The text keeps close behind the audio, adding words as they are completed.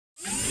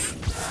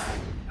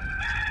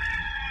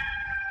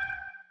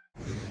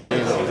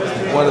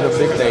one of the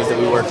big things that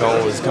we worked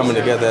on was coming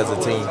together as a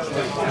team.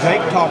 Jake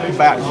talked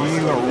about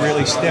you are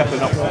really stepping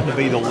up, wanting to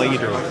be the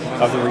leader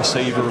of the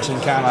receivers and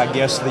kind of, I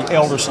guess, the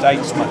elder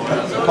statesman.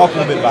 Talk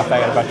a little bit about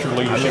that, about your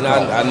leadership.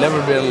 I've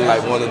never been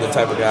like one of the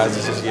type of guys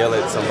that just yell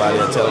at somebody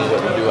and tell them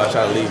what to do. I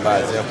try to lead by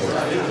example.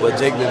 But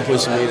Jake been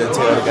pushing me to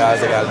tell the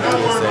guys they got to do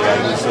this, they got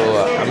to do. So,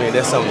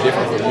 that's something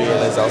different for me,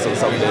 and that's also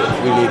something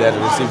that we need as a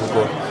receiver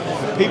corps.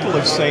 People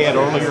have said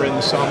earlier in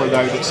the summer,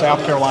 though, that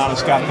South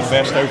Carolina's got the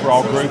best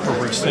overall group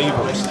of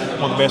receivers,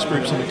 one of the best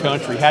groups in the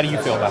country. How do you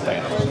feel about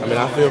that?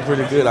 I feel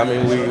pretty good.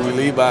 We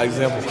lead by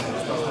example.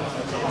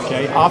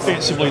 Okay,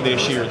 offensively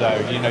this year, though,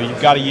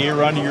 you've got a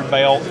year under your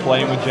belt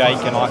playing with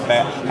Jake and like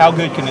that. How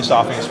good can this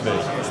offense be?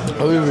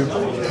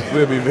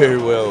 We'll be very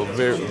well,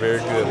 very, very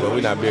good, but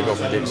we're not big on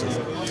predictions.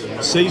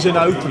 Season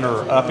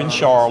opener up in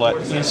Charlotte.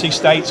 NC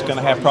State's going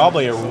to have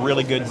probably a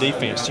really good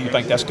defense. Do you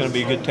think that's going to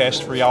be a good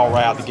test for y'all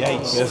right out the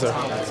gates? Yes, sir.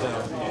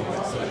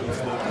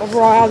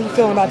 Overall, how are you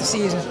feeling about the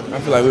season? I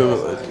feel like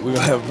we're going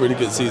to have a pretty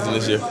good season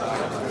this year.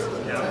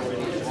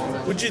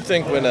 What did you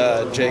think when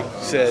Jake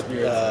said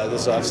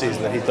this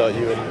offseason that he thought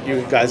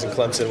you guys in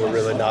Clemson were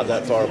really not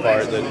that far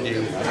apart, that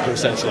you were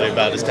essentially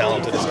about as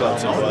talented as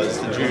Clemson was?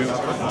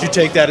 Did you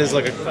take that as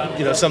like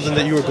a something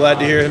that you were glad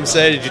to hear him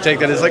say? Did you take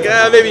that as like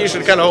maybe you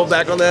should kind of hold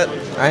back on that?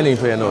 I ain't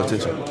even paying no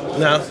attention.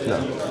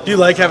 No. Do you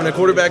like having a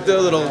quarterback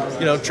though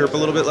that'll chirp a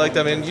little bit like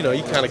that? You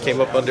kind of came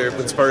up under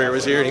when Spurrier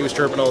was here and he was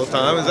chirping all the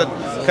time. Is that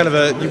kind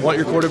of you want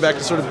your quarterback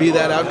to sort of be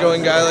that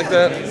outgoing guy like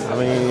that?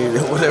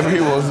 Whatever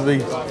he wants to be.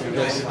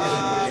 Yes.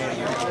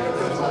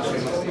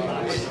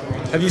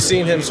 Have you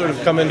seen him sort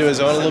of come into his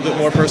own a little bit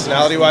more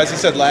personality-wise? He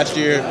said last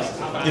year,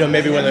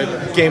 maybe when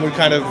the game would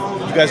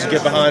you guys would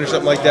get behind or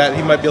something like that,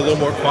 he might be a little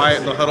more quiet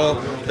in the huddle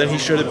than he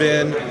should have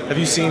been. Have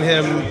you seen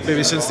him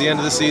maybe since the end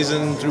of the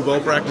season through bowl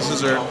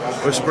practices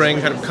or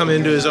spring kind of come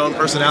into his own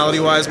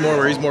personality-wise more,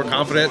 where he's more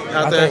confident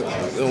out there? I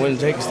think when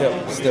Jake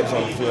steps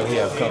on the field, he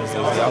has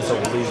confidence. He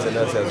also believes in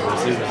us as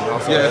receivers and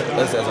also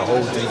us as a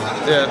whole team.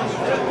 Yeah.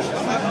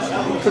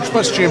 Coach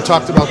Musgrave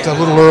talked about a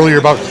little earlier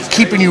about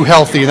keeping you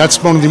healthy, and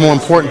that's one of the more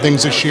important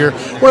things this year.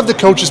 What have the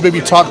coaches maybe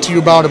talked to you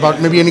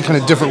about maybe any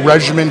kind of different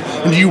regimen?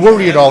 And do you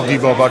worry at all,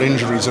 Deebo, about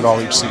injuries at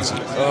all each season?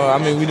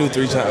 We do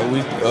 3 times.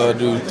 We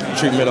do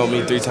treatment on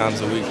me 3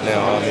 times a week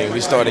now. We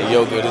started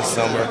yoga this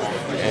summer,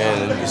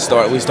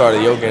 and we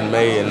started yoga in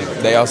May, and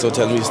they also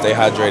tell me to stay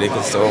hydrated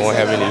because I won't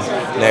have any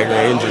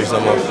nagging injuries no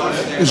more.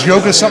 Is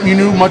yoga something you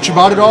knew much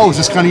about at all? Was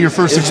this kind of your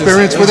first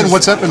experience with it?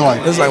 What's that been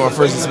like? This is like my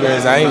first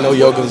experience. I didn't know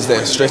yoga was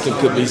that stretching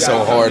could be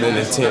so hard and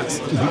intense.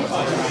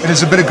 And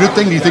has it been a good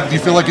thing? Do you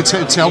feel like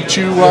it's helped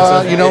you,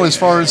 as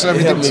far as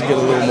everything? It helped me get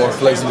a little more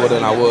flexible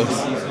than I was.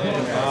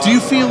 Do you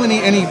feel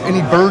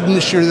any burden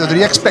this year?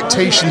 The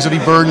expectations, any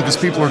burden? Because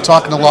people are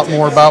talking a lot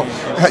more about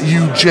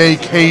you,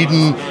 Jake,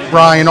 Hayden,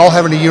 Brian, all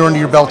having a year under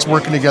your belts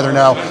working together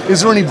now.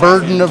 Is there any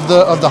burden of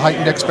the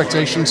heightened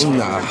expectations?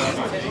 Nah.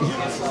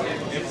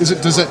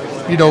 Does it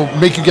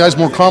make you guys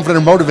more confident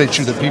or motivate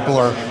you that people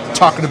are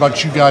talking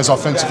about you guys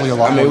offensively a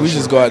lot more? We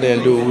just go out there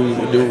and do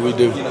what we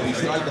do.